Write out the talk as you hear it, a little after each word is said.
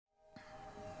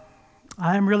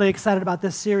I'm really excited about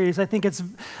this series. I think it's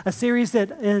a series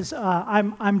that is,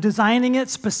 I'm designing it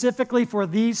specifically for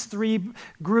these three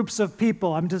groups of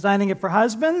people. I'm designing it for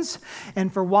husbands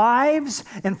and for wives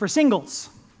and for singles.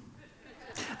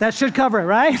 That should cover it,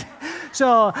 right?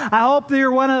 So I hope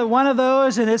you're one of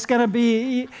those, and it's going to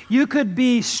be, you could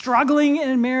be struggling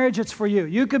in marriage, it's for you.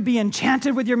 You could be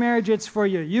enchanted with your marriage, it's for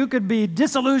you. You could be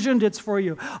disillusioned, it's for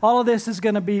you. All of this is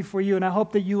going to be for you, and I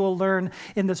hope that you will learn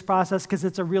in this process because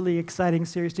it's a really exciting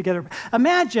series together.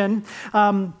 Imagine,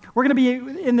 we're going to be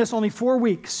in this only 4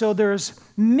 weeks, so there's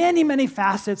many, many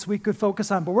facets we could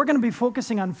focus on, but we're going to be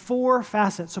focusing on 4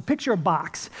 facets. So picture a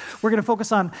box. We're going to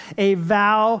focus on a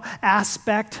vow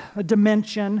aspect, a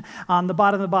dimension on the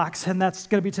bottom of the box, and that's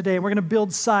going to be today. And we're going to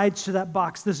build sides to that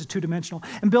box. This is 2-dimensional.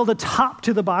 And build a top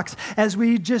to the box as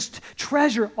we just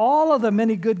treasure all of the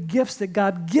many good gifts that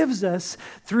God gives us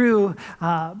through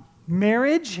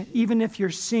marriage, even if you're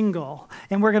single.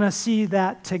 And we're going to see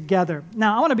that together.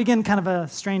 Now, I want to begin kind of a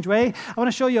strange way. I want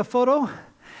to show you a photo.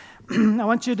 I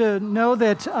want you to know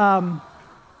that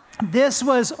this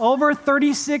was over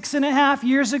 36 and a half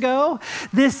years ago.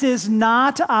 This is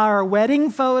not our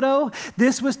wedding photo.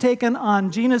 This was taken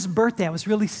on Gina's birthday. I was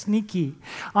really sneaky.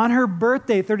 On her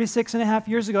birthday, 36 and a half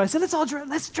years ago, I said,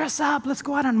 let's dress up. Let's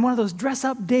go out on one of those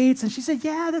dress-up dates. And she said,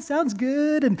 yeah, that sounds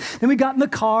good. And then we got in the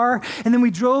car, and then we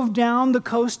drove down the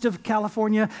coast of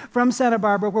California from Santa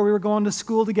Barbara, where we were going to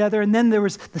school together. And then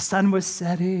the sun was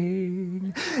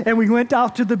setting. And we went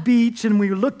out to the beach, and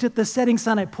we looked at the setting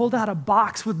sun. I pulled out a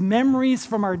box with memories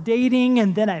from our dating,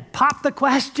 and then I popped the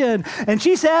question, and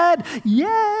she said,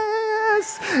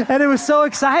 yes, and it was so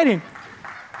exciting.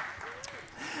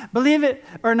 Believe it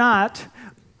or not,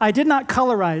 I did not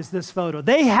colorize this photo.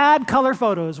 They had color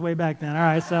photos way back then, all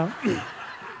right, so.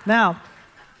 Now,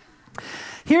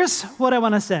 here's what I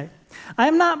want to say.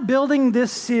 I'm not building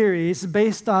this series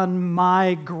based on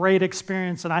my great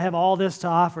experience and I have all this to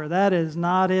offer. That is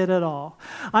not it at all.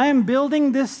 I am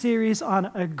building this series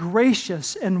on a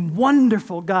gracious and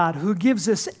wonderful God who gives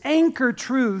us anchor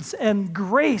truths and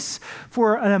grace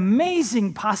for an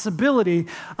amazing possibility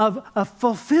of a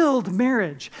fulfilled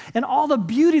marriage and all the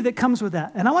beauty that comes with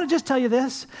that. And I want to just tell you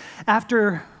this,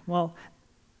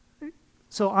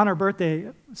 so on our birthday,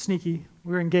 sneaky,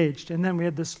 we were engaged, and then we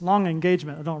had this long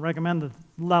engagement. I don't recommend the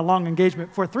long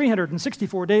engagement for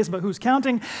 364 days, but who's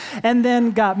counting? And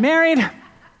then got married,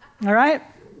 all right?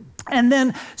 And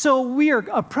then, so we are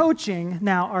approaching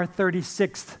now our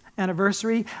 36th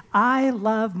anniversary. I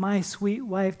love my sweet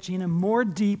wife, Gina, more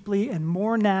deeply and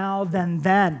more now than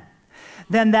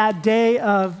that day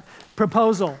of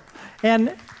proposal.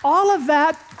 And all of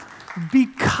that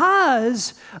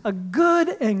because a good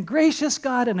and gracious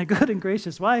God and a good and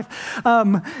gracious wife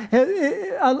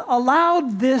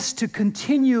allowed this to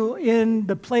continue in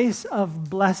the place of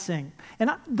blessing.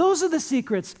 And those are the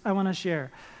secrets I want to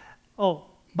share. Oh,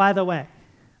 by the way,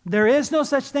 there is no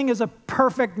such thing as a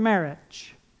perfect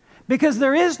marriage because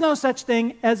there is no such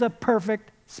thing as a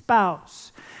perfect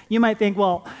spouse. You might think,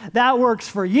 well, that works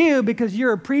for you because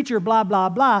you're a preacher, blah, blah,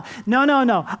 blah.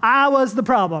 No. I was the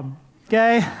problem,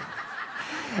 okay?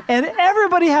 And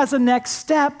everybody has a next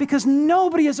step because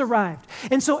nobody has arrived.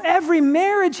 And so every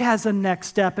marriage has a next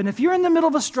step. And if you're in the middle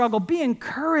of a struggle, be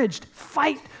encouraged.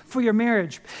 Fight for your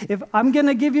marriage. If I'm going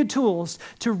to give you tools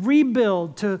to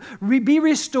rebuild, to be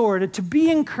restored, to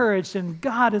be encouraged, and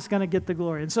God is going to get the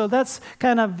glory. And so that's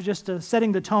kind of just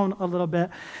setting the tone a little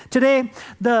bit. Today,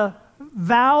 the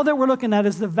vow that we're looking at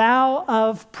is the vow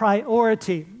of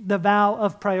priority. The vow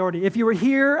of priority. If you were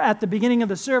here at the beginning of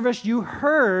the service, you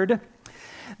heard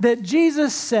that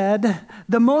Jesus said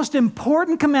the most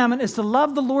important commandment is to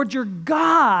love the Lord your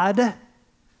God.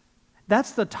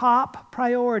 That's the top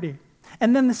priority.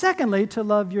 And then secondly, to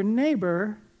love your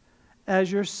neighbor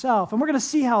as yourself. And we're going to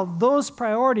see how those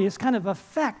priorities kind of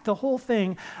affect the whole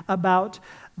thing about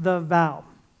the vow.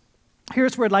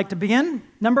 Here's where I'd like to begin.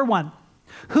 Number 1.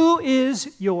 Who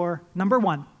is your number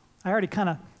 1? I already kind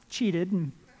of cheated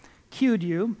and cued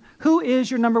you. Who is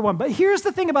your number 1? But here's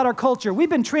the thing about our culture. We've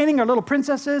been training our little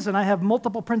princesses, and I have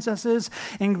multiple princesses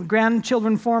in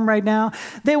grandchildren form right now.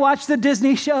 They watch the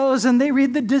Disney shows, and they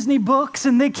read the Disney books,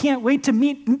 and they can't wait to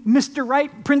meet Mr.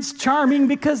 Right, Prince Charming,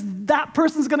 because that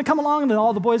person's going to come along, and then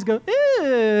all the boys go,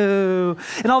 ew,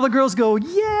 and all the girls go,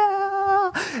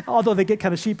 yeah, although they get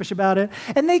kind of sheepish about it.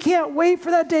 And they can't wait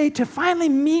for that day to finally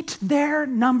meet their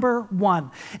number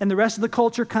 1. And the rest of the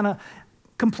culture kind of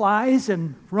complies,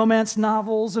 and romance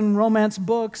novels and romance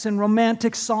books and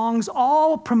romantic songs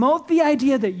all promote the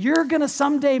idea that you're going to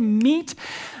someday meet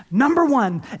number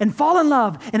 1 and fall in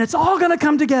love, and it's all going to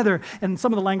come together. And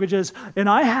some of the language is, and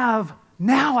I have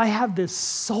this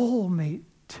soulmate.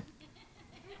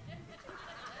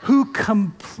 who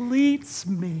completes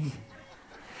me.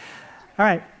 All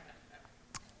right.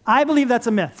 I believe that's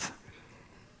a myth.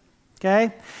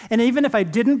 Okay? And even if I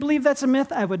didn't believe that's a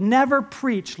myth, I would never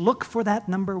preach, look for that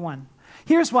number one.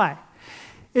 Here's why.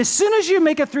 As soon as you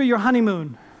make it through your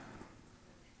honeymoon,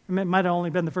 it might have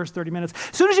only been the first 30 minutes.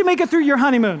 As soon as you make it through your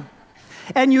honeymoon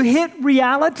and you hit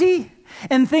reality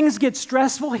and things get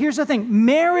stressful, here's the thing.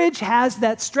 Marriage has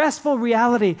that stressful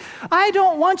reality. I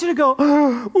don't want you to go,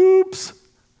 oops,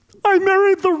 I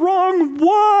married the wrong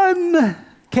one.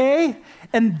 Okay?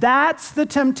 And that's the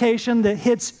temptation that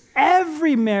hits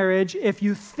every marriage if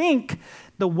you think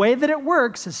the way that it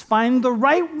works is find the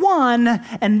right one,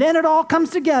 and then it all comes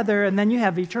together, and then you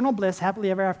have eternal bliss,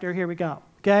 happily ever after. Here we go.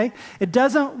 Okay? It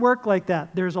doesn't work like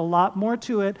that. There's a lot more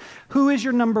to it. Who is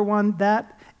your number one?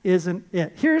 That isn't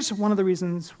it. Here's one of the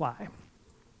reasons why.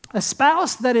 A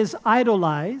spouse that is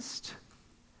idolized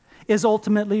is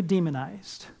ultimately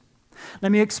demonized.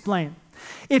 Let me explain.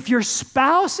 If your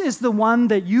spouse is the one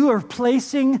that you are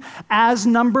placing as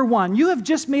number one, you have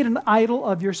just made an idol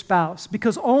of your spouse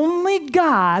because only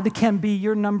God can be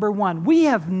your number one. We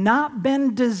have not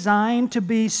been designed to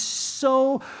be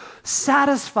so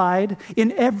satisfied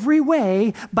in every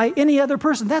way by any other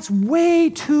person. That's way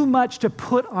too much to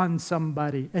put on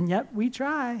somebody, and yet we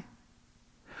try.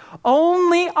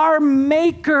 Only our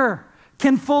Maker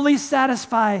can fully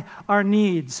satisfy our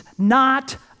needs,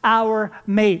 not our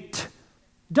mate.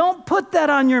 Don't put that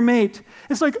on your mate.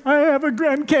 It's like, I have a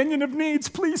Grand Canyon of needs,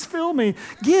 please fill me.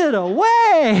 Get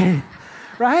away,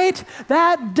 right?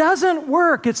 That doesn't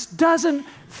work. It doesn't,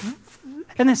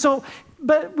 and then so,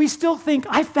 but we still think,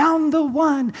 I found the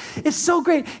one. It's so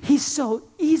great. He's so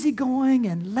easygoing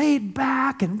and laid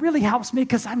back and really helps me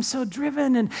because I'm so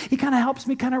driven, and he kind of helps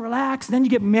me kind of relax. And then you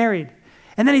get married.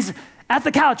 And then he's at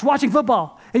the couch watching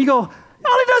football. And you go,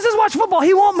 all he does is watch football.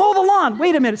 He won't mow the lawn.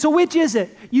 Wait a minute. So which is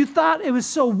it? You thought it was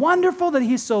so wonderful that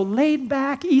he's so laid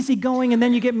back, easygoing, and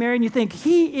then you get married and you think,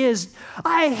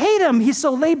 I hate him. He's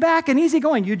so laid back and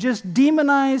easygoing. You just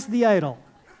demonize the idol,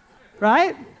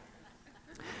 right?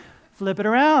 Flip it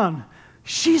around.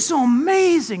 She's so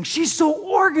amazing. She's so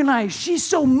organized. She's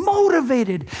so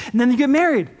motivated. And then you get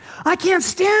married. I can't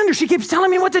stand her. She keeps telling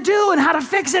me what to do and how to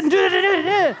fix it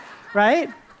and right?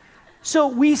 So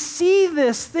we see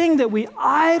this thing that we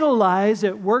idolize.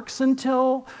 It works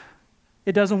until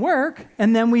it doesn't work,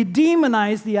 and then we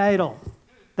demonize the idol.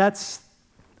 That's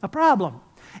a problem.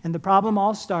 And the problem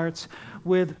all starts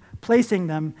with placing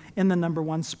them in the number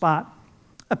one spot.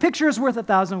 A picture is worth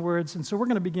 1,000 words, and so we're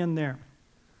going to begin there.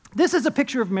 This is a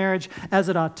picture of marriage as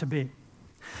it ought to be.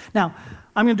 Now,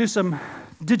 I'm going to do some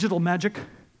digital magic,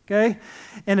 okay?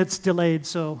 And it's delayed,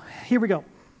 so here we go.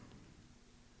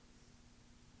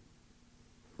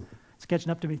 It's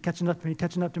catching up to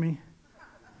me.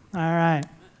 All right.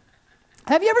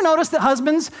 Have you ever noticed that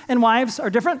husbands and wives are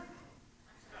different?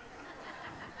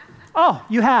 Oh,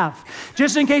 you have.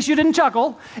 Just in case you didn't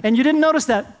chuckle and you didn't notice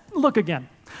that, look again.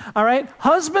 All right?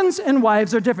 Husbands and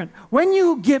wives are different. When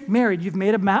you get married, you've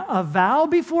made a vow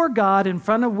before God in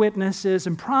front of witnesses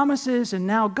and promises, and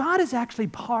now God is actually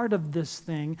part of this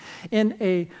thing in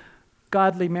a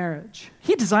godly marriage.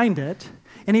 He designed it,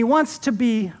 and he wants to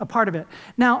be a part of it.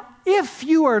 Now, if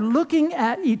you are looking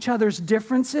at each other's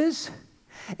differences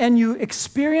and you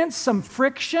experience some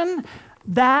friction,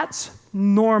 that's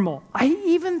normal. I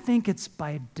even think it's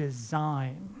by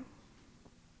design.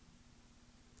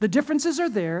 The differences are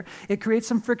there. It creates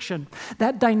some friction.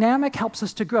 That dynamic helps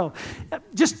us to grow.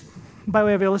 Just by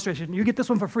way of illustration, you get this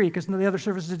one for free because the other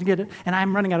services didn't get it, and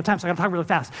I'm running out of time, so I got to talk really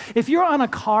fast. If you're on a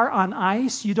car on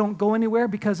ice, you don't go anywhere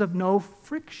because of no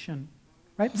friction,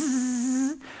 right?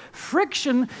 Zzz.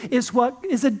 Friction is what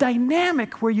is a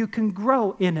dynamic where you can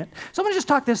grow in it. So I'm going to just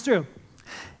talk this through.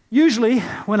 Usually,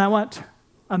 when I want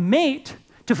a mate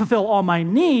to fulfill all my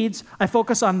needs, I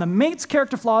focus on the mate's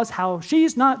character flaws, how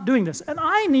she's not doing this. And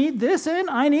I need this and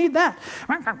I need that.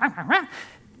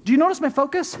 Do you notice my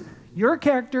focus? Your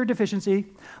character deficiency,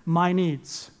 my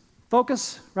needs.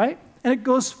 Focus, right? And it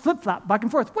goes flip-flop, back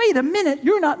and forth. Wait a minute,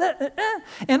 you're not that,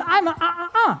 and I'm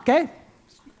okay?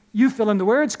 You fill in the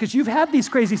words because you've had these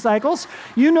crazy cycles.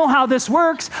 You know how this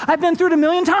works. I've been through it a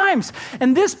million times.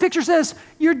 And this picture says,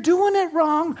 you're doing it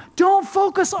wrong. Don't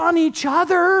focus on each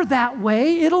other that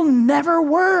way. It'll never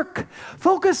work.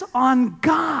 Focus on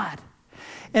God.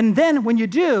 And then when you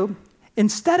do,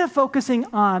 instead of focusing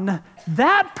on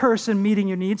that person meeting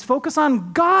your needs, focus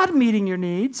on God meeting your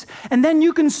needs, and then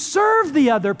you can serve the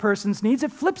other person's needs.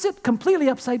 It flips it completely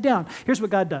upside down. Here's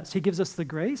what God does. He gives us the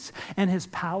grace and his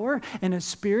power and his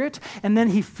spirit, and then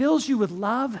he fills you with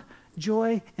love,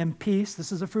 joy, and peace.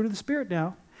 This is a fruit of the Spirit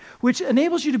now. which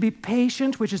enables you to be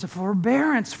patient, which is a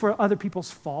forbearance for other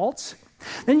people's faults.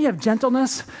 Then you have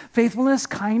gentleness, faithfulness,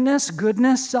 kindness,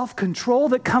 goodness, self-control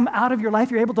that come out of your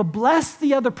life. You're able to bless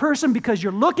the other person because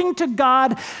you're looking to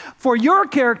God for your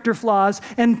character flaws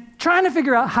and trying to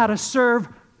figure out how to serve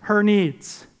her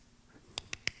needs.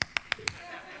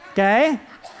 Okay?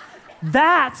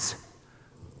 That's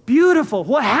beautiful.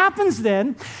 What happens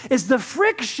then is the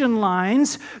friction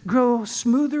lines grow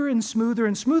smoother and smoother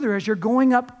and smoother as you're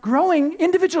growing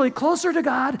individually closer to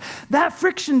God. That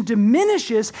friction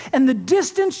diminishes, and the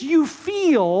distance you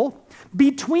feel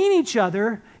between each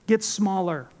other gets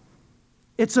smaller.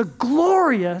 It's a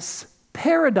glorious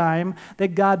paradigm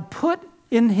that God put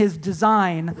in his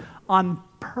design on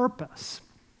purpose.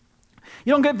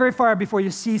 You don't get very far before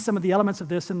you see some of the elements of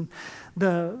this in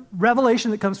the revelation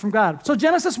that comes from God. So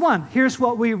Genesis 1, here's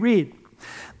what we read.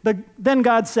 Then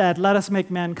God said, let us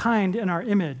make mankind in our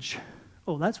image.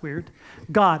 Oh, that's weird.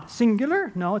 God,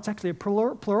 singular? No, it's actually a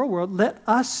plural word. Let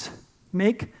us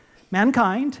make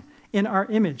mankind in our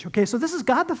image. Okay, so this is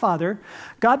God the Father,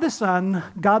 God the Son,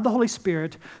 God the Holy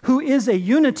Spirit, who is a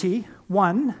unity,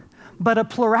 one, but a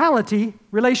plurality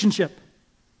relationship.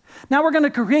 Now we're going to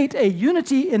create a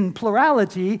unity in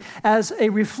plurality as a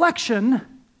reflection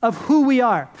of who we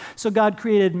are. So God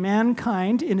created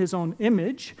mankind in his own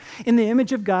image. In the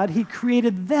image of God, he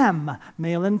created them,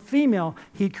 male and female.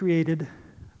 He created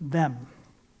them.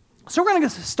 So we're going to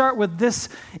start with this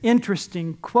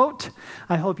interesting quote.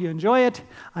 I hope you enjoy it.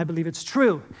 I believe it's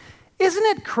true. Isn't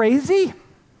it crazy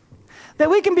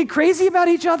that we can be crazy about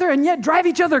each other and yet drive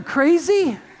each other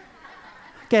crazy?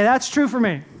 Okay, that's true for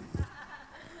me.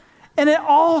 And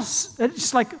it's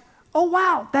just like, oh,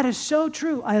 wow, that is so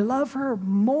true. I love her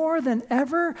more than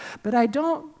ever, but I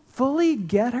don't fully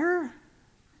get her.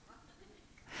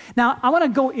 Now, I want to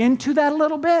go into that a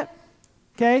little bit,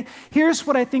 okay? Here's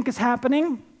what I think is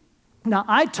happening. Now,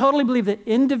 I totally believe that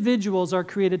individuals are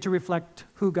created to reflect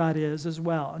who God is as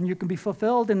well, and you can be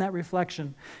fulfilled in that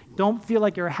reflection. Don't feel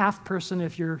like you're a half person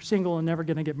if you're single and never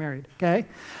going to get married, okay?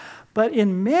 But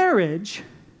in marriage,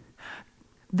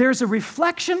 there's a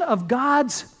reflection of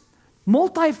God's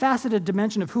multifaceted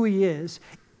dimension of who he is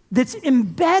that's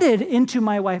embedded into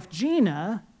my wife,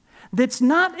 Gina, that's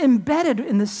not embedded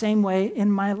in the same way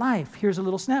in my life. Here's a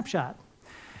little snapshot.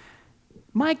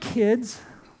 My kids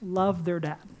love their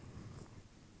dad,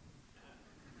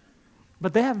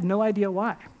 but they have no idea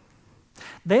why.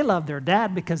 They love their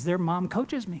dad because their mom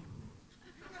coaches me.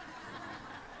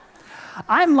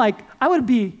 I'm like, I would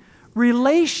be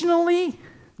relationally,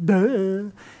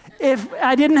 if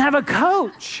I didn't have a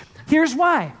coach. Here's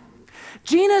why.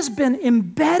 Gina's been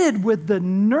embedded with the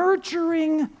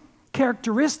nurturing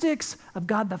characteristics of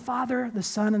God the Father, the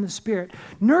Son, and the Spirit.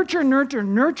 Nurture,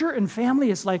 and family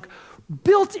is like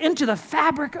built into the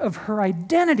fabric of her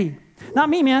identity. Not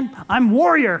me, man. I'm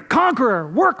warrior,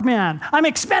 conqueror, workman. I'm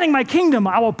expanding my kingdom.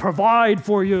 I will provide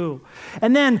for you.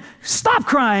 And then, stop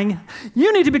crying.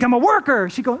 You need to become a worker.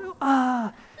 She goes,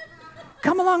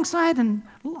 come alongside and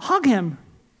hug him.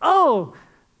 Oh,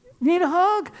 need a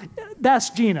hug?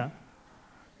 That's Gina.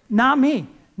 Not me.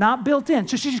 Not built in.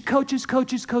 So she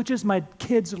coaches. My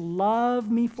kids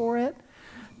love me for it.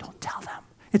 Don't tell them.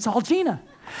 It's all Gina.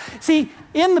 See,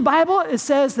 in the Bible, it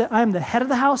says that I'm the head of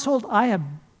the household. I have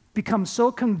become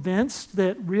so convinced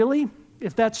that really,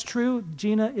 if that's true,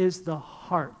 Gina is the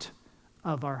heart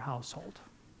of our household.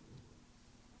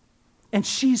 And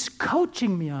she's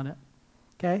coaching me on it.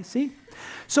 Okay, see?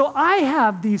 So I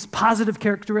have these positive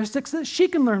characteristics that she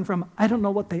can learn from. I don't know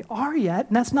what they are yet,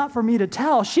 and that's not for me to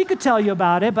tell. She could tell you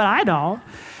about it, but I don't.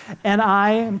 And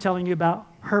I am telling you about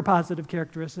her positive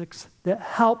characteristics that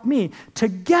help me.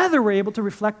 Together, we're able to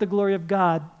reflect the glory of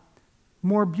God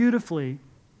more beautifully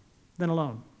than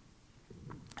alone.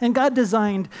 And God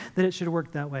designed that it should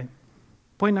work that way.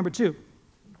 Point number 2,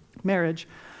 marriage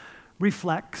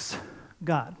reflects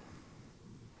God.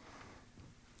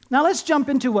 Now let's jump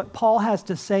into what Paul has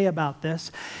to say about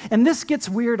this. And this gets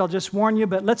weird, I'll just warn you,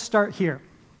 but let's start here.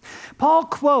 Paul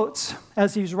quotes,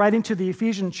 as he's writing to the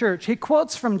Ephesian church, he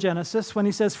quotes from Genesis when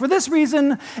he says, "For this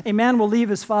reason, a man will leave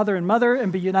his father and mother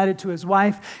and be united to his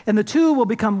wife, and the two will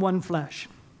become one flesh."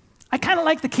 I kind of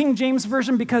like the King James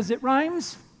Version because it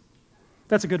rhymes.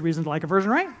 That's a good reason to like a version,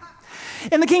 right?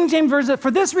 In the King James Version,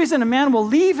 "For this reason, a man will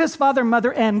leave his father and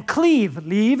mother and cleave."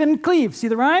 Leave and cleave. See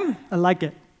the rhyme? I like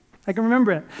it. I can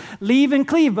remember it. Leave and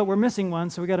cleave, but we're missing one,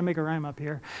 so we got to make a rhyme up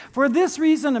here. "For this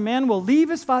reason, a man will leave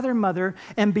his father and mother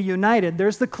and be united."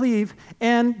 There's the cleave.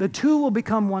 "And the two will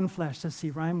become one flesh." Let's see,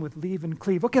 rhyme with leave and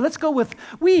cleave. Okay, let's go with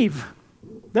weave.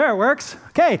 There, it works.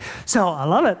 Okay, so I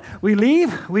love it. We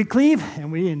leave, we cleave,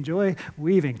 and we enjoy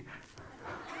weaving.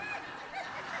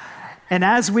 And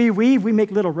as we weave, we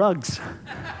make little rugs.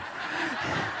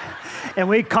 And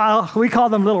we call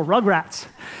them little rug rats.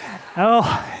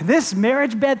 Oh, this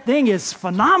marriage bed thing is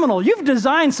phenomenal. You've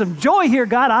designed some joy here,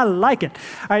 God. I like it.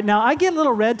 All right, now I get a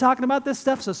little red talking about this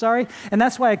stuff, so sorry. And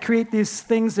that's why I create these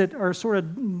things that are sort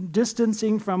of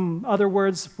distancing from other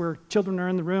words where children are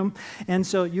in the room. And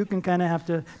so you can kind of have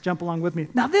to jump along with me.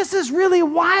 Now, this is really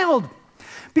wild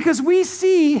because we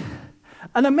see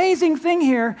an amazing thing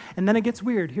here, and then it gets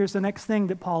weird. Here's the next thing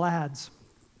that Paul adds.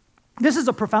 This is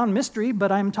a profound mystery,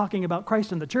 but I'm talking about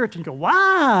Christ and the church. And you go, what?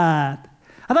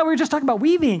 I thought we were just talking about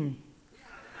weaving.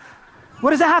 What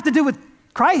does that have to do with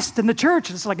Christ and the church?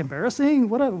 It's like embarrassing.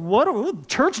 What?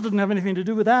 Church doesn't have anything to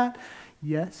do with that.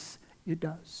 Yes, it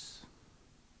does.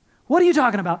 What are you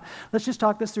talking about? Let's just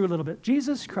talk this through a little bit.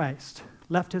 Jesus Christ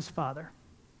left his Father,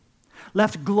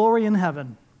 left glory in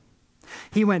heaven.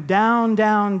 He went down,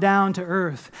 down, down to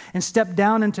earth and stepped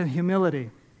down into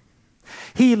humility.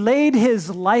 He laid his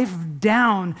life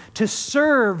down to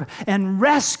serve and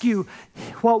rescue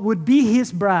what would be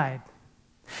his bride.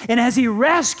 And as he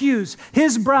rescues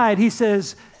his bride, he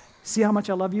says, see how much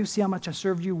I love you? See how much I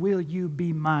served you? Will you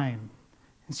be mine?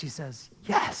 And she says,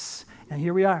 yes. And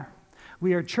here we are.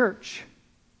 We are church.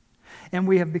 And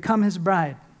we have become his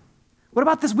bride. What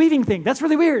about this weaving thing? That's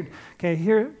really weird. Okay,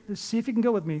 here, see if you can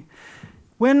go with me.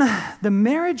 When the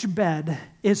marriage bed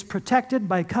is protected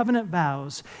by covenant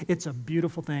vows, it's a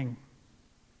beautiful thing.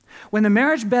 When the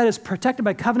marriage bed is protected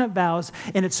by covenant vows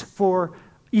and it's for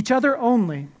each other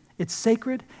only, it's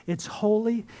sacred, it's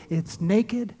holy, it's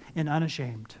naked and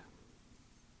unashamed.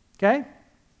 Okay?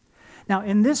 Now,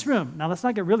 in this room, now let's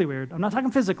not get really weird. I'm not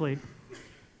talking physically.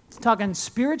 I'm talking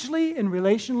spiritually and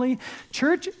relationally.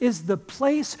 Church is the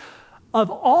place of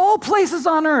all places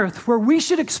on earth where we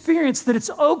should experience that it's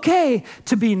okay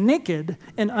to be naked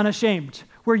and unashamed,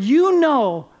 where you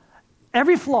know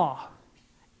every flaw,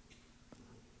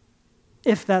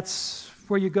 if that's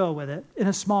where you go with it. In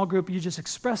a small group, you just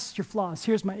express your flaws.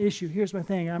 Here's my issue. Here's my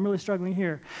thing. I'm really struggling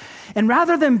here. And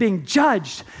rather than being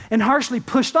judged and harshly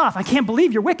pushed off, I can't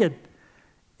believe you're wicked.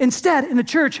 Instead, in the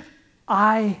church,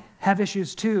 I have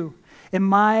issues too. And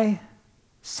my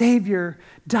Savior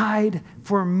died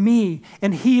for me,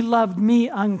 and he loved me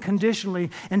unconditionally.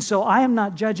 And so I am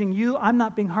not judging you. I'm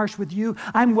not being harsh with you.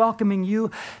 I'm welcoming you.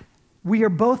 We are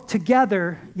both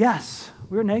together. Yes,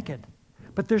 we're naked,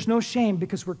 but there's no shame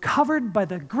because we're covered by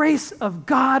the grace of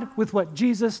God with what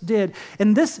Jesus did.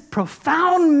 And this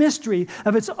profound mystery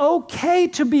of it's okay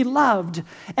to be loved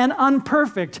and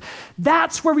unperfect,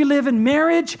 that's where we live in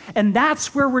marriage, and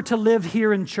that's where we're to live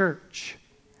here in church.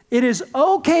 It is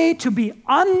okay to be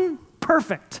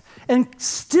unperfect and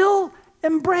still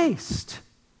embraced.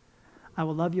 I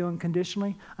will love you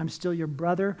unconditionally. I'm still your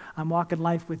brother. I'm walking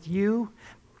life with you.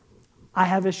 I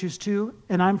have issues too,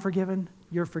 and I'm forgiven.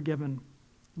 You're forgiven.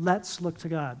 Let's look to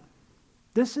God.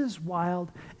 This is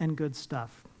wild and good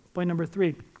stuff. Point number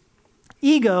 3.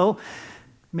 Ego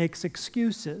makes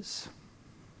excuses.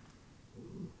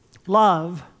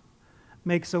 Love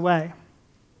makes a way.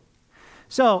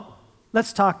 So,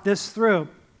 let's talk this through.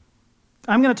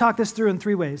 I'm going to talk this through in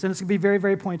 3 ways, and it's going to be very,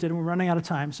 very pointed, and we're running out of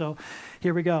time, so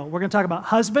here we go. We're going to talk about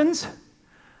husbands,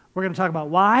 we're going to talk about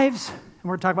wives, and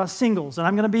we're going to talk about singles, and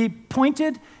I'm going to be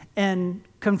pointed and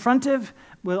confrontive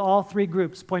with all 3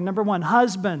 groups. Point number 1,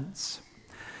 husbands.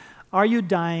 Are you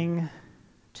dying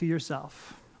to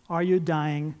yourself? Are you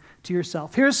dying to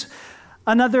yourself? Here's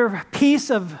another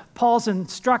piece of Paul's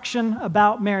instruction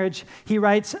about marriage. He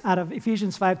writes out of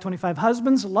Ephesians 5:25,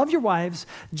 husbands, love your wives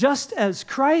just as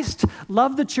Christ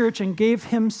loved the church and gave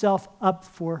himself up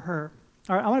for her.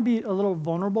 All right, I want to be a little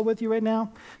vulnerable with you right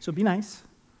now, so be nice.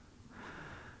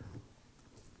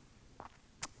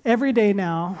 Every day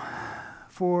now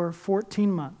for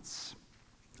 14 months,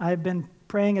 I've been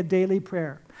praying a daily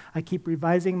prayer. I keep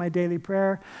revising my daily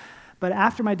prayer, but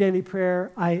after my daily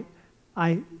prayer, I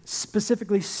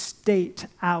specifically state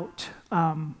out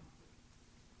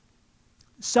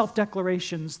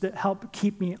self-declarations that help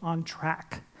keep me on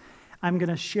track. I'm going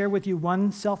to share with you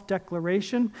one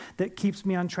self-declaration that keeps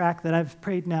me on track that I've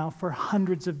prayed now for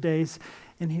hundreds of days,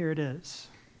 and here it is.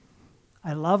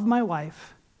 I love my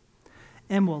wife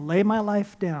and will lay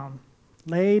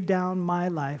down my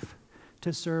life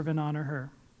to serve and honor her.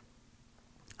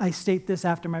 I state this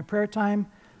after my prayer time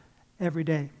every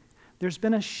day. There's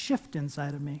been a shift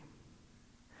inside of me.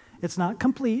 It's not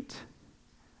complete,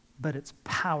 but it's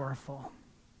powerful.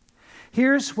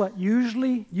 Here's what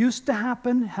usually used to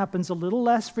happen, happens a little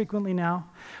less frequently now,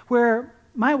 where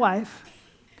my wife,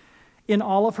 in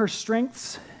all of her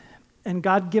strengths and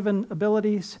God-given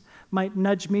abilities, might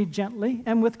nudge me gently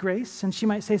and with grace, and she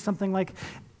might say something like,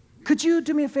 could you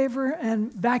do me a favor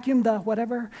and vacuum the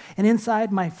whatever? And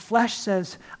inside my flesh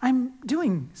says, I'm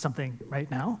doing something right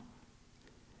now.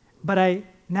 But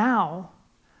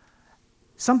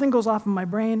something goes off in my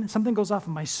brain, something goes off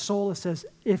in my soul that says,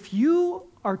 if you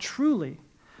are truly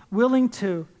willing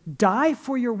to die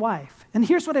for your wife, and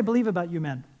here's what I believe about you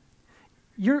men,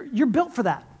 you're built for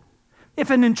that. If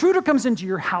an intruder comes into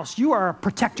your house, you are a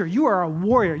protector, you are a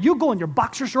warrior. You go in your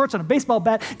boxer shorts and a baseball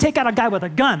bat, take out a guy with a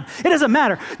gun. It doesn't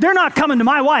matter. They're not coming to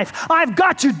my wife. I've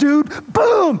got you, dude.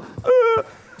 Boom.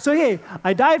 So hey,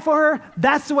 I died for her.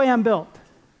 That's the way I'm built.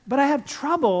 But I have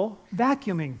trouble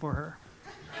vacuuming for her.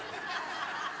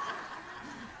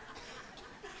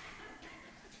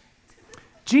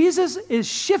 Jesus is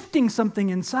shifting something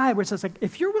inside where it says, like,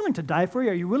 if you're willing to die for her,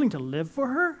 are you willing to live for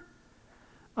her?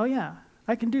 Oh yeah,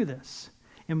 I can do this.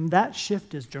 And that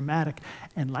shift is dramatic,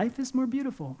 and life is more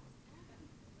beautiful.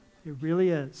 It really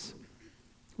is.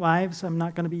 Wives, I'm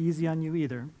not going to be easy on you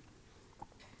either.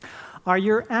 Are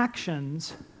your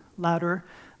actions louder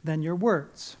than your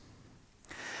words?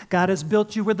 God has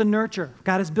built you with a nurture.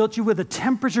 God has built you with a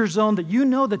temperature zone that you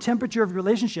know the temperature of your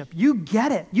relationship. You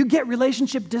get it. You get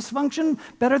relationship dysfunction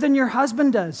better than your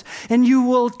husband does. And you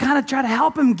will kind of try to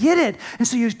help him get it. And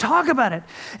so you talk about it.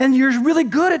 And you're really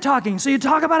good at talking. So you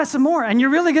talk about it some more. And you're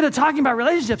really good at talking about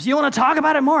relationships. You want to talk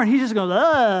about it more. And he just goes,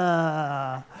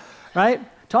 right?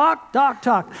 Talk.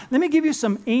 Let me give you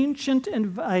some ancient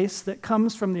advice that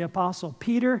comes from the Apostle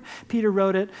Peter. Peter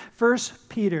wrote it. 1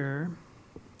 Peter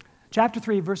chapter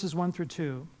 3, verses 1 through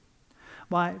 2.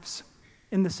 Wives,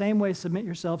 in the same way submit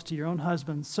yourselves to your own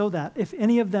husbands, so that if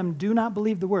any of them do not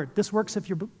believe the word, this works if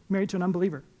you're married to an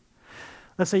unbeliever.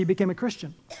 Let's say you became a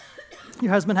Christian.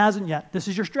 Your husband hasn't yet. This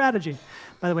is your strategy.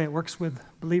 By the way, it works with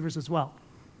believers as well.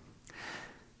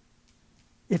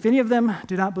 If any of them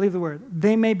do not believe the word,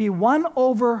 they may be won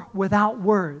over without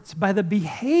words by the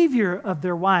behavior of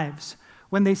their wives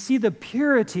when they see the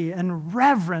purity and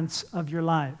reverence of your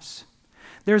lives.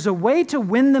 There's a way to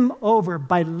win them over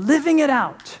by living it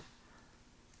out.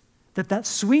 That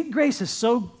sweet grace is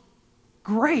so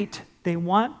great, they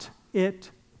want it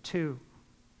too.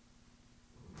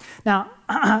 Now,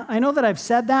 I know that I've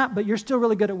said that, but you're still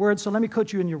really good at words, so let me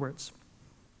coach you in your words.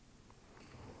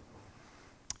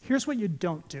 Here's what you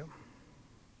don't do.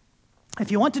 If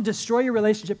you want to destroy your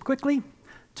relationship quickly,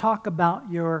 talk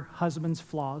about your husband's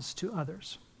flaws to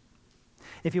others.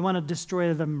 If you want to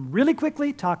destroy them really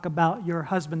quickly, talk about your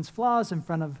husband's flaws in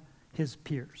front of his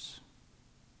peers.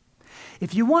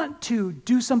 If you want to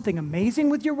do something amazing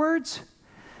with your words,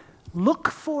 look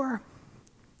for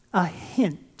a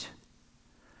hint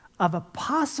of a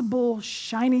possible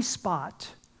shiny spot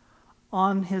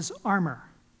on his armor.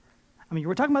 I mean,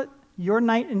 we're talking about your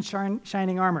knight in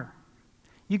shining armor.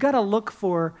 You got to look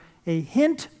for a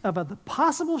hint of a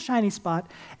possible shiny spot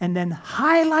and then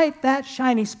highlight that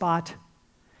shiny spot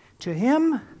to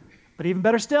him, but even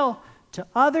better still, to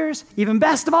others, even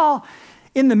best of all,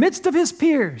 in the midst of his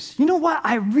peers. You know what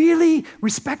I really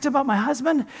respect about my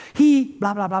husband? He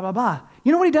blah, blah, blah, blah, blah.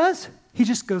 You know what he does? He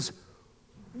just goes,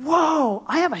 whoa,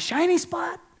 I have a shiny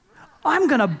spot? I'm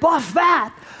going to buff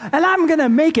that, and I'm going to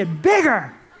make it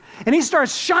bigger. And he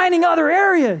starts shining other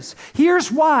areas.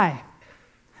 Here's why.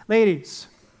 Ladies,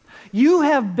 you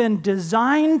have been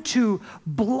designed to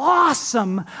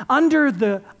blossom under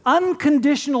the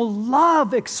unconditional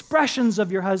love expressions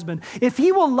of your husband. If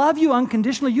he will love you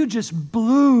unconditionally, you just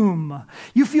bloom.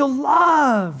 You feel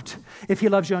loved if he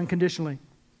loves you unconditionally.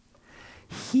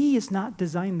 He is not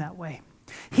designed that way.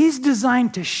 He's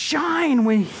designed to shine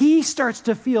when he starts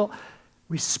to feel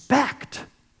respect.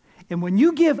 And when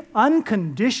you give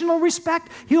unconditional respect,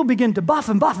 he'll begin to buff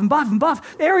and buff and buff and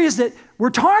buff. Areas that were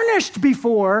tarnished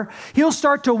before, he'll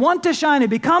start to want to shine and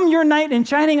become your knight in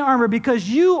shining armor because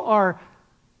you are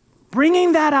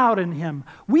bringing that out in him.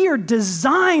 We are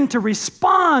designed to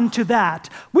respond to that.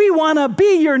 We want to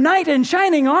be your knight in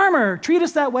shining armor. Treat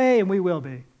us that way, and we will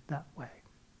be that way.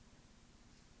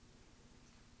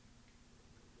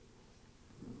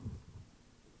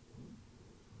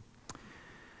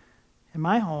 In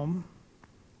my home,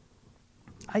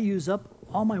 I use up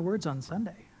all my words on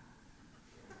Sunday.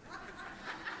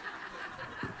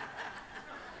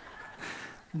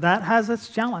 That has its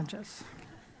challenges.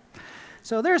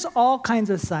 So there's all kinds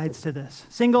of sides to this.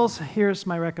 Singles, here's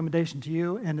my recommendation to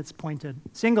you, and it's pointed.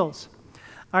 Singles,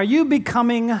 are you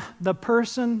becoming the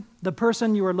person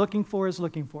you are looking for is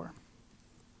looking for?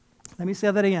 Let me say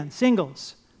that again.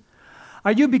 Singles,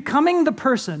 are you becoming the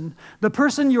person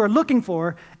you are looking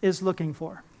for is looking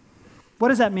for? What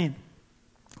does that mean?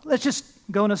 Let's just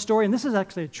go in a story, and this is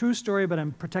actually a true story, but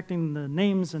I'm protecting the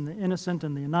names and the innocent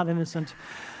and the not innocent.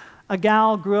 A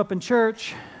gal grew up in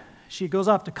church. She goes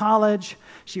off to college.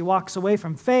 She walks away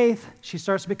from faith. She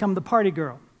starts to become the party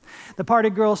girl. The party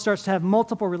girl starts to have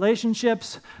multiple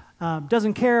relationships,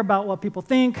 doesn't care about what people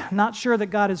think, not sure that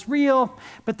God is real.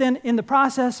 But then in the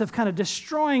process of kind of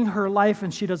destroying her life,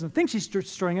 and she doesn't think she's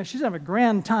destroying it, she's having a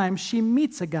grand time, she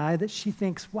meets a guy that she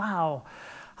thinks, wow,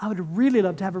 I would really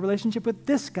love to have a relationship with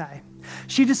this guy.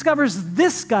 She discovers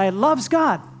this guy loves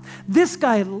God. This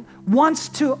guy wants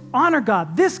to honor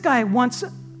God.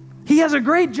 He has a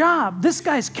great job. This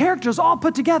guy's character is all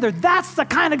put together. That's the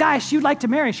kind of guy she would like to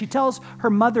marry. She tells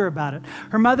her mother about it.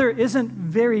 Her mother isn't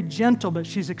very gentle, but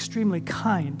she's extremely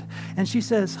kind. And she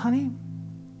says, honey,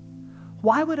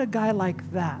 why would a guy like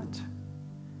that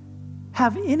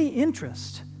have any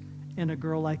interest in a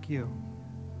girl like you?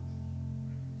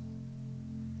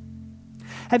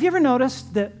 Have you ever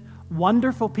noticed that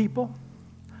wonderful people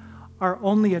are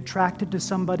only attracted to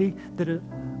somebody that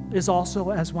is also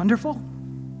as wonderful?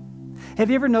 Have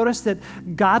you ever noticed that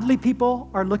godly people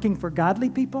are looking for godly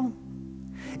people?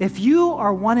 If you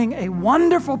are wanting a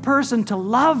wonderful person to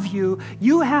love you,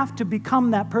 you have to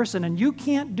become that person, and you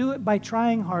can't do it by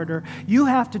trying harder. You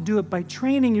have to do it by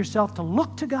training yourself to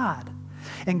look to God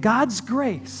and God's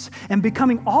grace and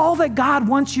becoming all that God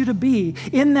wants you to be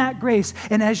in that grace.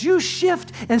 And as you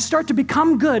shift and start to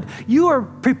become good, you are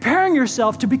preparing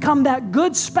yourself to become that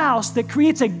good spouse that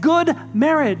creates a good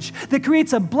marriage, that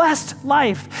creates a blessed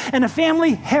life and a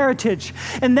family heritage.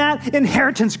 And that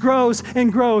inheritance grows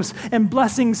and grows, and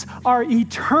blessings are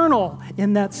eternal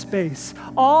in that space.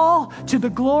 All to the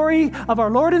glory of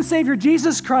our Lord and Savior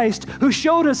Jesus Christ, who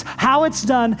showed us how it's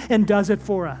done and does it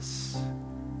for us.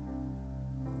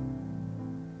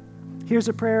 Here's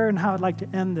a prayer and how I'd like to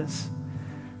end this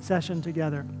session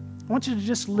together. I want you to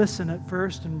just listen at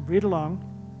first and read along.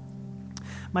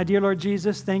 My dear Lord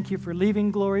Jesus, thank you for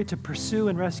leaving glory to pursue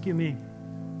and rescue me.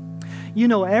 You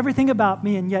know everything about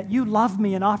me, and yet you love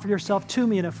me and offer yourself to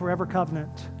me in a forever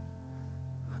covenant.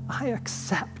 I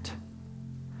accept.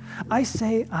 I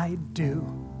say I do.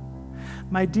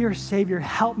 My dear Savior,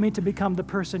 help me to become the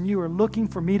person you are looking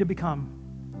for me to become.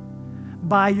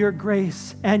 By your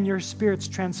grace and your Spirit's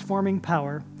transforming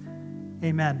power.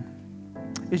 Amen.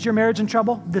 Is your marriage in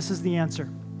trouble? This is the answer.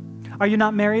 Are you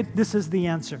not married? This is the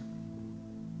answer.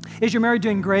 Is your marriage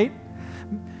doing great?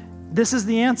 This is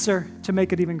the answer to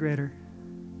make it even greater.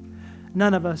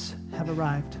 None of us have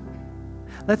arrived.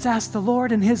 Let's ask the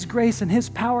Lord in His grace and His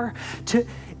power to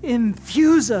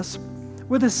infuse us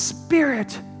with a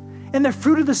spirit and the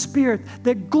fruit of the Spirit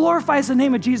that glorifies the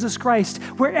name of Jesus Christ,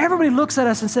 where everybody looks at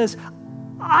us and says,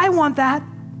 I want that.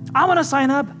 I want to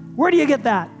sign up. Where do you get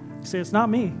that? You say, it's not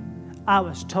me. I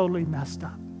was totally messed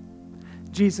up.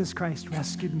 Jesus Christ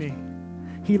rescued me.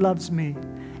 He loves me.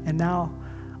 And now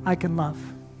I can love.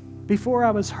 Before I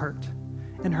was hurt,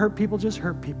 and hurt people just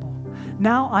hurt people.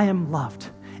 Now I am loved,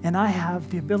 and I have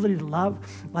the ability to love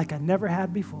like I never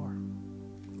had before.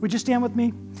 Would you stand with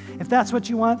me? If that's what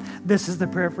you want, this is the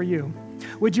prayer for you.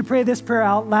 Would you pray this prayer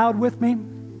out loud with me?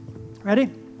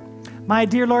 Ready? My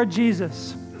dear Lord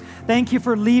Jesus, thank you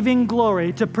for leaving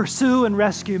glory to pursue and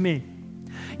rescue me.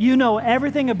 You know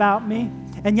everything about me,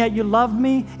 and yet you love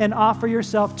me and offer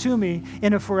yourself to me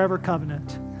in a forever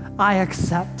covenant. I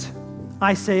accept.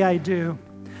 I say I do.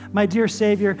 My dear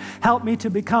Savior, help me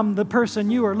to become the person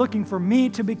you are looking for me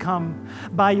to become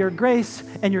by your grace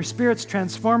and your Spirit's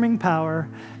transforming power.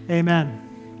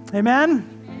 Amen.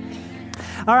 Amen?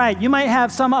 All right, you might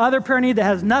have some other prayer need that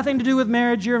has nothing to do with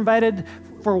marriage. You're invited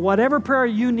for whatever prayer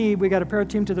you need. We got a prayer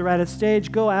team to the right of the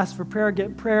stage. Go ask for prayer.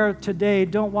 Get prayer today.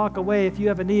 Don't walk away if you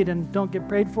have a need and don't get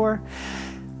prayed for.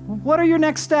 What are your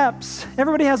next steps?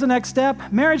 Everybody has a next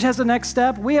step. Marriage has a next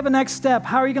step. We have a next step.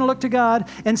 How are you going to look to God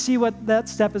and see what that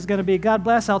step is going to be? God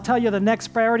bless. I'll tell you the next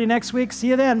priority next week. See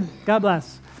you then. God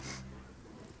bless.